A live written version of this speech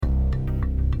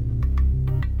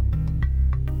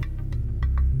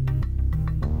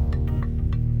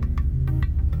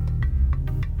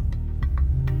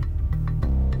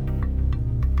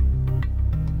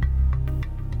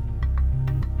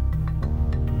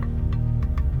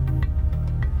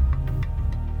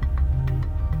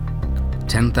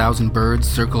10,000 birds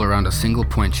circle around a single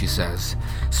point, she says,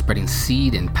 spreading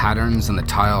seed and patterns on the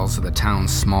tiles of the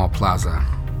town's small plaza.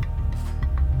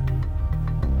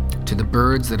 To the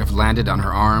birds that have landed on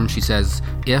her arm, she says,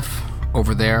 if,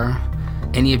 over there,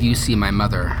 any of you see my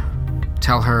mother,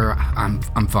 tell her I'm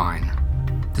fine,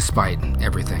 despite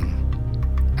everything,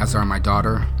 as are my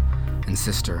daughter and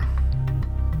sister.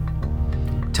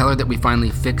 Tell her that we finally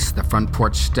fixed the front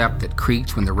porch step that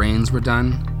creaked when the rains were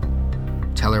done.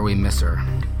 Tell her we miss her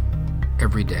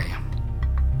every day.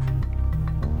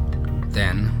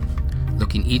 Then,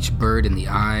 looking each bird in the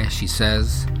eye, she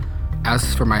says,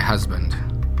 as for my husband,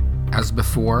 as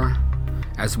before,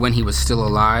 as when he was still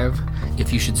alive,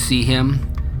 if you should see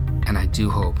him, and I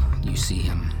do hope you see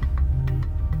him,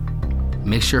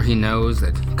 make sure he knows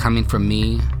that coming from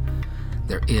me,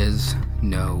 there is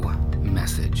no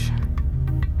message.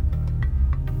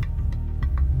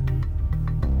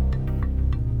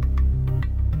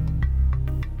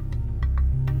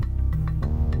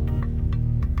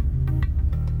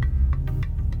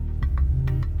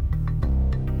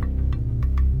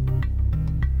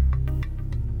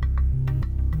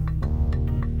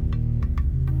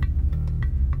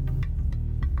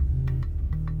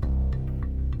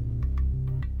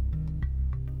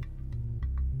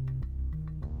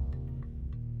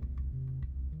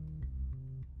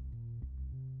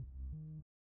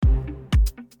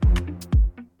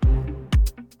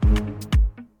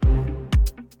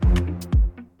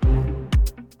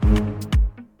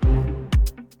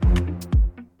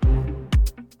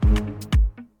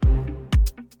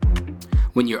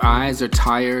 When your eyes are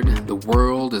tired, the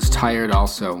world is tired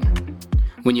also.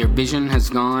 When your vision has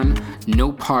gone,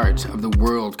 no part of the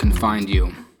world can find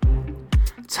you.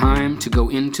 Time to go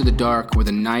into the dark where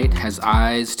the night has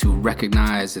eyes to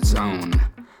recognize its own.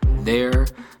 There,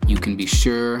 you can be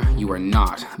sure you are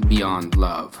not beyond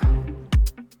love.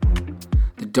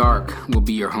 The dark will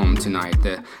be your home tonight.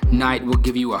 The night will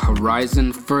give you a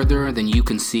horizon further than you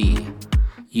can see.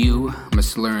 You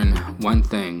must learn one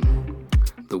thing.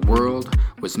 The world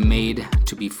was made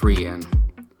to be free in.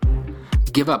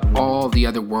 Give up all the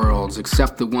other worlds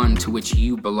except the one to which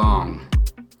you belong.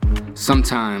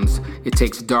 Sometimes it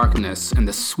takes darkness and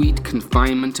the sweet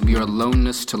confinement of your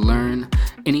aloneness to learn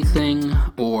anything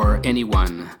or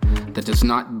anyone that does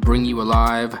not bring you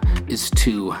alive is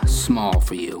too small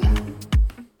for you.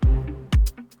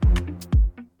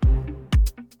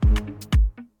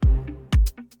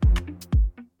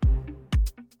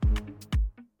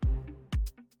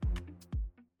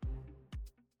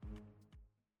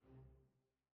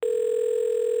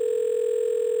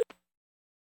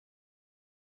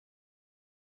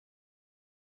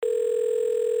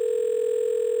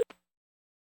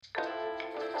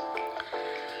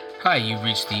 Hi, you've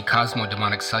reached the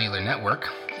Cosmo-Demonic Cellular Network.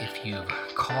 If you've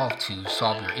called to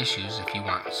solve your issues, if you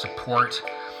want support,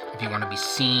 if you want to be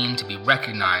seen, to be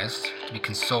recognized, to be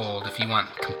consoled, if you want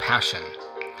compassion,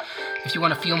 if you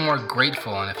want to feel more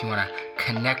grateful, and if you want to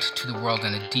connect to the world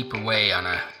in a deeper way on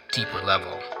a deeper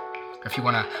level, or if you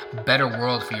want a better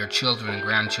world for your children and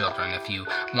grandchildren, if you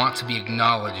want to be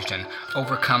acknowledged and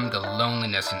overcome the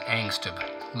loneliness and angst of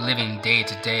living day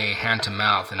to day, hand to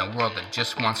mouth in a world that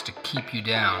just wants to keep you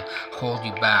down, hold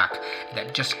you back,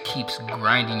 that just keeps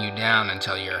grinding you down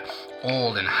until you're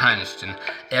old and hunched and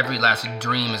every last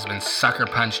dream has been sucker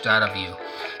punched out of you.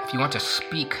 If you want to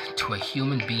speak to a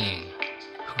human being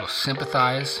who will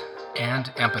sympathize and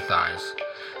empathize,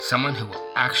 someone who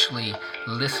will actually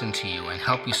listen to you and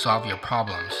help you solve your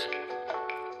problems,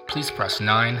 please press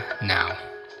 9 now.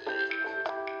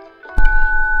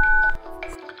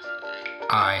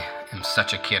 I am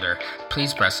such a kidder.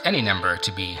 Please press any number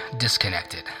to be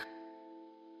disconnected.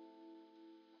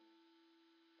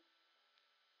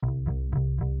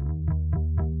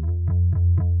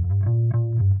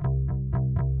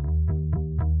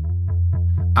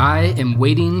 I am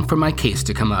waiting for my case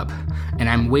to come up, and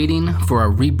I'm waiting for a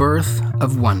rebirth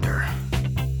of wonder.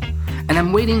 And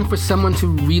I'm waiting for someone to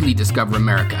really discover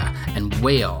America and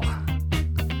wail.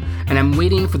 And I'm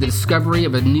waiting for the discovery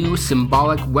of a new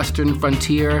symbolic western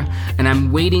frontier, and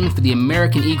I'm waiting for the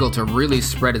American eagle to really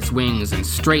spread its wings and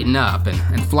straighten up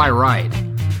and fly right.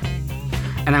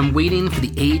 And I'm waiting for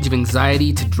the age of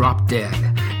anxiety to drop dead,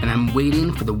 and I'm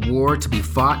waiting for the war to be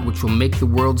fought which will make the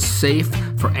world safe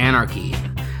for anarchy.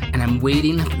 And I'm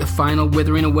waiting for the final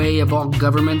withering away of all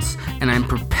governments, and I'm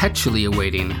perpetually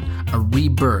awaiting a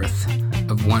rebirth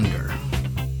of wonder.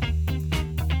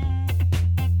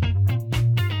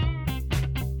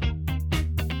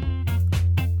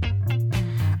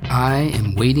 I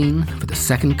am waiting for the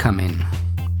second coming,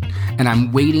 and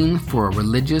I'm waiting for a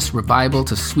religious revival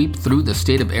to sweep through the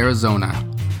state of Arizona.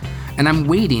 And I'm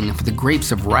waiting for the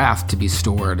grapes of wrath to be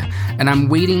stored. And I'm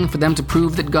waiting for them to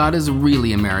prove that God is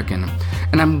really American.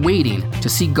 And I'm waiting to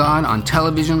see God on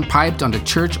television piped onto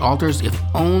church altars if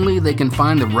only they can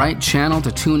find the right channel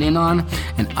to tune in on.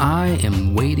 And I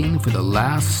am waiting for the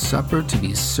Last Supper to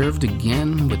be served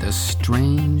again with a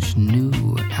strange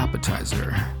new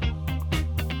appetizer.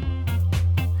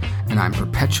 And I'm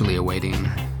perpetually awaiting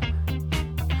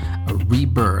a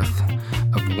rebirth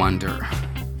of wonder.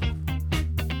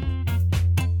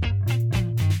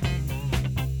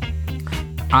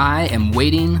 I am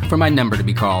waiting for my number to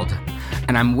be called,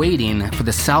 and I'm waiting for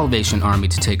the Salvation Army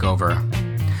to take over,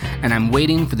 and I'm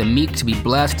waiting for the meek to be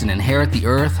blessed and inherit the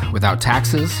earth without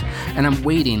taxes, and I'm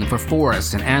waiting for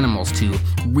forests and animals to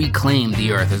reclaim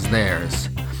the earth as theirs,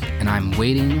 and I'm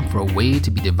waiting for a way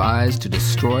to be devised to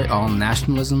destroy all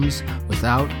nationalisms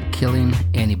without killing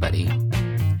anybody.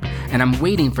 And I'm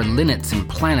waiting for linnets and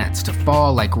planets to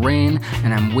fall like rain,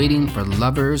 and I'm waiting for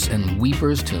lovers and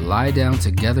weepers to lie down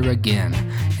together again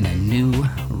in a new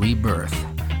rebirth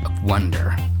of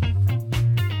wonder.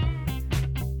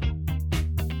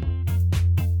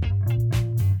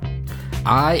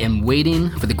 I am waiting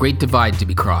for the great divide to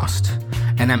be crossed,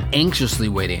 and I'm anxiously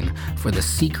waiting for the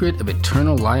secret of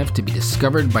eternal life to be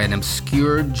discovered by an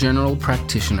obscure general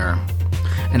practitioner.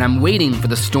 And I'm waiting for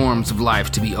the storms of life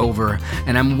to be over,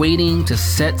 and I'm waiting to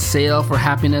set sail for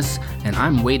happiness, and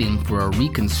I'm waiting for a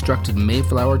reconstructed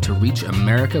Mayflower to reach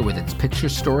America with its picture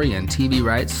story and TV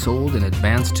rights sold in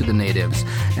advance to the natives,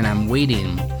 and I'm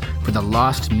waiting for the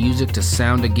lost music to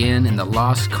sound again in the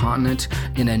lost continent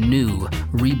in a new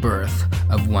rebirth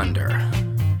of wonder.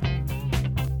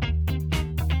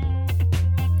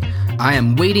 I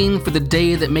am waiting for the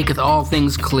day that maketh all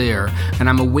things clear, and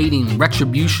I'm awaiting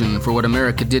retribution for what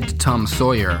America did to Tom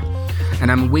Sawyer.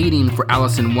 And I'm waiting for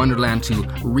Alice in Wonderland to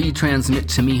retransmit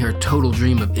to me her total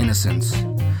dream of innocence.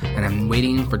 And I'm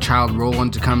waiting for Child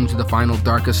Roland to come to the final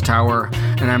darkest tower,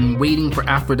 and I'm waiting for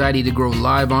Aphrodite to grow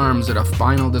live arms at a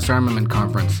final disarmament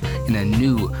conference in a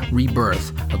new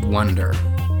rebirth of wonder.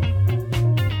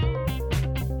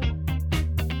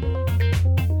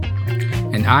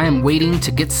 And I am waiting to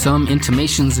get some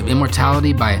intimations of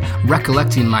immortality by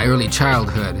recollecting my early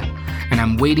childhood. And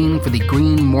I'm waiting for the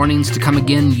green mornings to come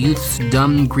again, youth's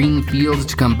dumb green fields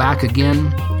to come back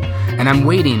again. And I'm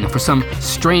waiting for some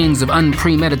strains of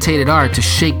unpremeditated art to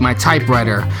shake my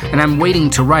typewriter. And I'm waiting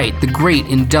to write the great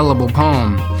indelible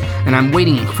poem. And I'm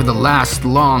waiting for the last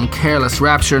long careless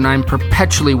rapture, and I'm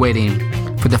perpetually waiting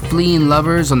for the fleeing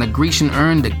lovers on the Grecian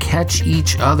urn to catch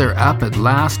each other up at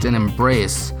last and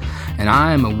embrace. And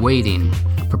I am awaiting,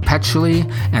 perpetually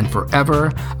and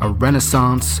forever, a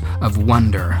renaissance of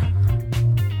wonder.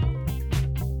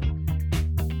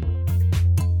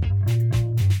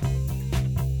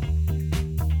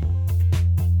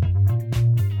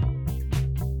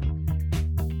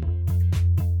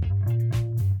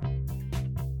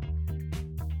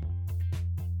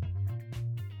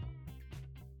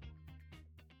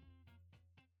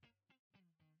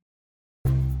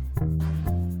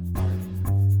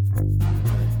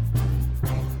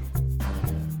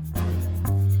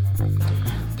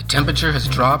 The temperature has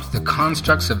dropped, the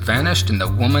constructs have vanished, and the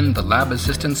woman the lab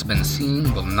assistant's been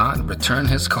seeing will not return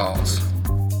his calls.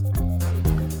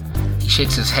 He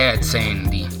shakes his head, saying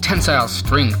the tensile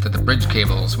strength of the bridge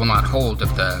cables will not hold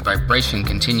if the vibration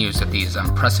continues at these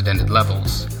unprecedented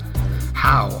levels.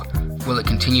 How will it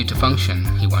continue to function,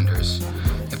 he wonders,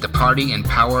 if the party in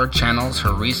power channels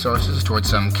her resources towards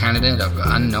some candidate of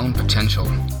unknown potential?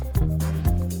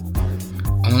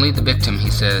 Only the victim,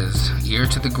 he says, ear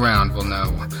to the ground will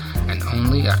know, and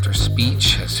only after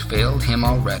speech has failed him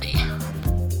already.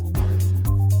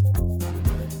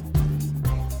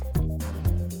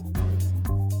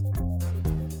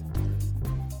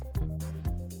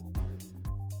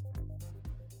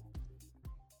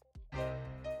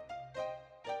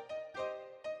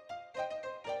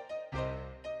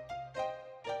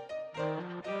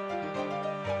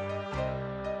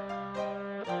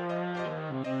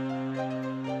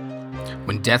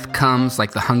 When death comes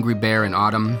like the hungry bear in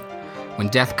autumn, when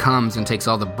death comes and takes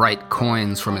all the bright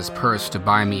coins from his purse to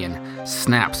buy me and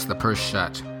snaps the purse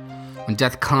shut, when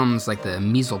death comes like the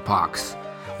measlepox,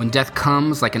 when death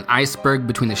comes like an iceberg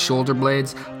between the shoulder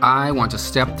blades, I want to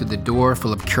step through the door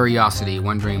full of curiosity,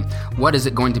 wondering, what is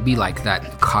it going to be like,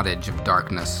 that cottage of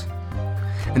darkness?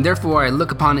 And therefore I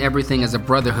look upon everything as a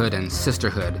brotherhood and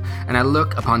sisterhood, and I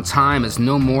look upon time as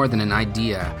no more than an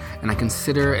idea, and I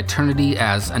consider eternity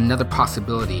as another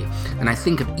possibility, and I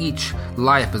think of each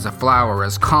life as a flower,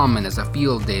 as common as a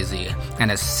field daisy, and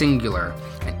as singular,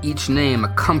 and each name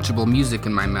a comfortable music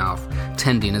in my mouth,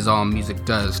 tending as all music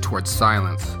does towards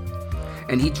silence.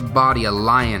 and each body a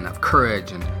lion of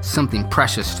courage and something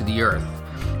precious to the earth.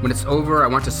 When it's over, I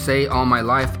want to say all my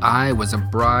life, I was a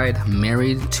bride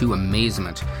married to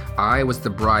amazement. I was the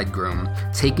bridegroom,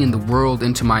 taking the world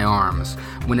into my arms.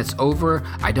 When it's over,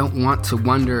 I don't want to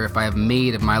wonder if I have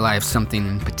made of my life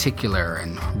something particular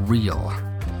and real.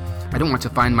 I don't want to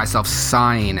find myself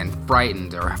sighing and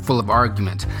frightened or full of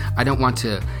argument. I don't want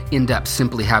to end up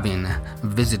simply having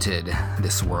visited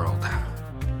this world.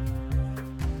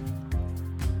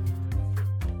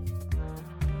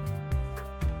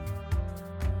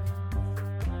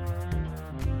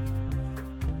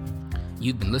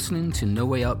 You've been listening to No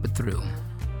Way Out But Through.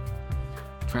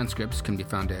 Transcripts can be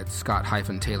found at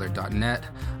scott-taylor.net,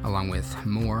 along with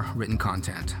more written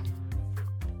content.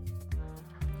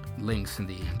 Links in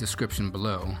the description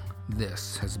below.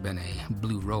 This has been a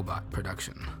Blue Robot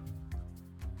production.